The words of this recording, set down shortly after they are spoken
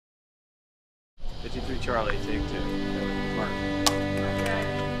Charlie, take two. Mark.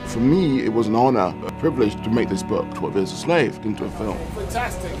 For me, it was an honor, a privilege to make this book, 12 Years a Slave, into a film.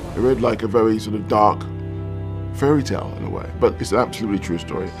 Fantastic. It read like a very sort of dark fairy tale in a way, but it's an absolutely true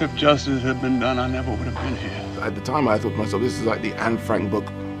story. If justice had been done, I never would have been here. At the time, I thought to myself, this is like the Anne Frank book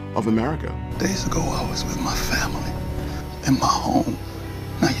of America. Days ago, I was with my family, in my home.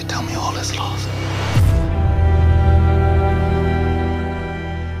 Now you tell me all is lost.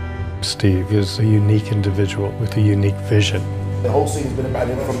 Steve is a unique individual with a unique vision. The whole scene's been about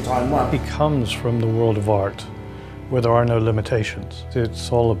him from time one. He comes from the world of art, where there are no limitations.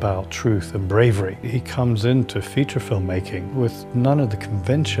 It's all about truth and bravery. He comes into feature filmmaking with none of the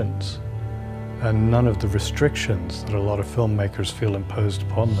conventions and none of the restrictions that a lot of filmmakers feel imposed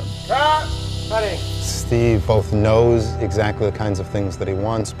upon them. Steve both knows exactly the kinds of things that he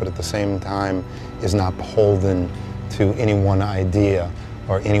wants, but at the same time is not beholden to any one idea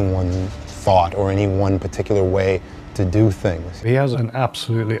or any one thought or any one particular way to do things. He has an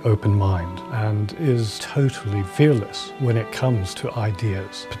absolutely open mind and is totally fearless when it comes to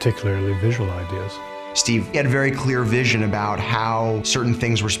ideas, particularly visual ideas. Steve had a very clear vision about how certain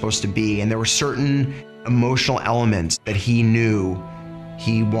things were supposed to be, and there were certain emotional elements that he knew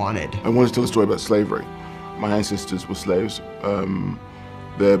he wanted. I wanted to tell a story about slavery. My ancestors were slaves.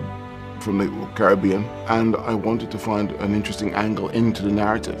 They're from the Caribbean, and I wanted to find an interesting angle into the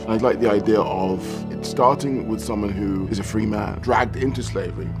narrative. I like the idea of it starting with someone who is a free man, dragged into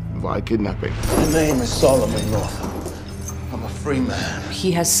slavery via kidnapping. My name is Solomon Northup. I'm a free man.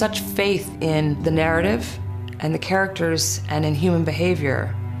 He has such faith in the narrative and the characters and in human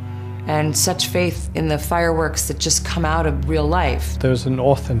behavior, and such faith in the fireworks that just come out of real life. There's an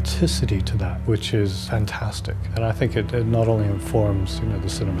authenticity to that which is fantastic, and I think it not only informs the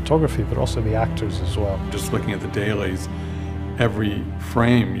cinematography but also the actors as well. Just looking at the dailies, every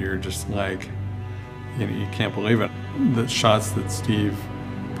frame you're just like, you can't believe it. The shots that Steve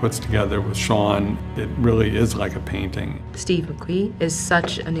puts together with Sean, it really is like a painting. Steve McQueen is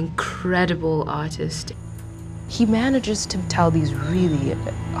such an incredible artist. He manages to tell these really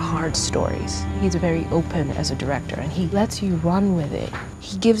hard stories. He's very open as a director, and he lets you run with it.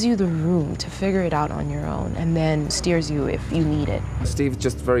 He gives you the room to figure it out on your own and then steers you if you need it. Steve's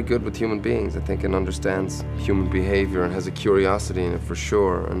just very good with human beings, I think, and understands human behavior and has a curiosity in it for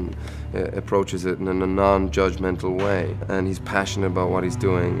sure, and approaches it in a non-judgmental way. And he's passionate about what he's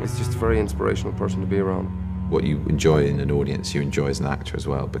doing. It's just a very inspirational person to be around. What you enjoy in an audience, you enjoy as an actor as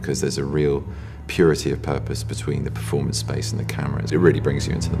well, because there's a real purity of purpose between the performance space and the cameras. It really brings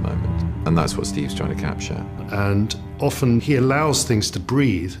you into the moment, and that's what Steve's trying to capture. And often he allows things to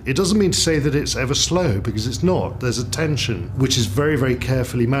breathe. It doesn't mean to say that it's ever slow, because it's not. There's a tension which is very, very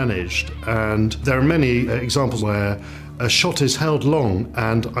carefully managed, and there are many examples where a shot is held long,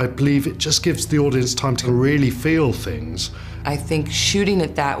 and I believe it just gives the audience time to really feel things. I think shooting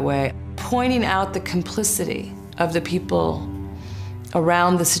it that way, pointing out the complicity of the people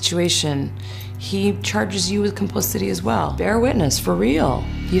around the situation, he charges you with complicity as well. Bear witness, for real.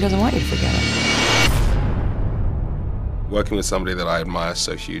 He doesn't want you to forget it. Working with somebody that I admire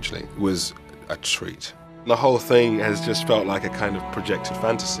so hugely was a treat. The whole thing has just felt like a kind of projected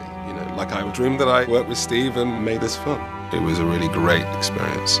fantasy, like I dreamed that I worked with Steve and made this film. It was a really great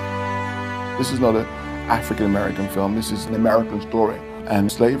experience. This is not an African-American film, this is an American story.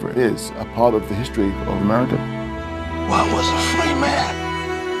 And slavery is a part of the history of America. Well, I was a free man.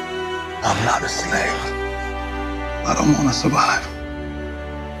 I'm not a slave. I don't want to survive.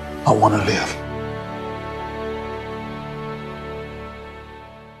 I want to live.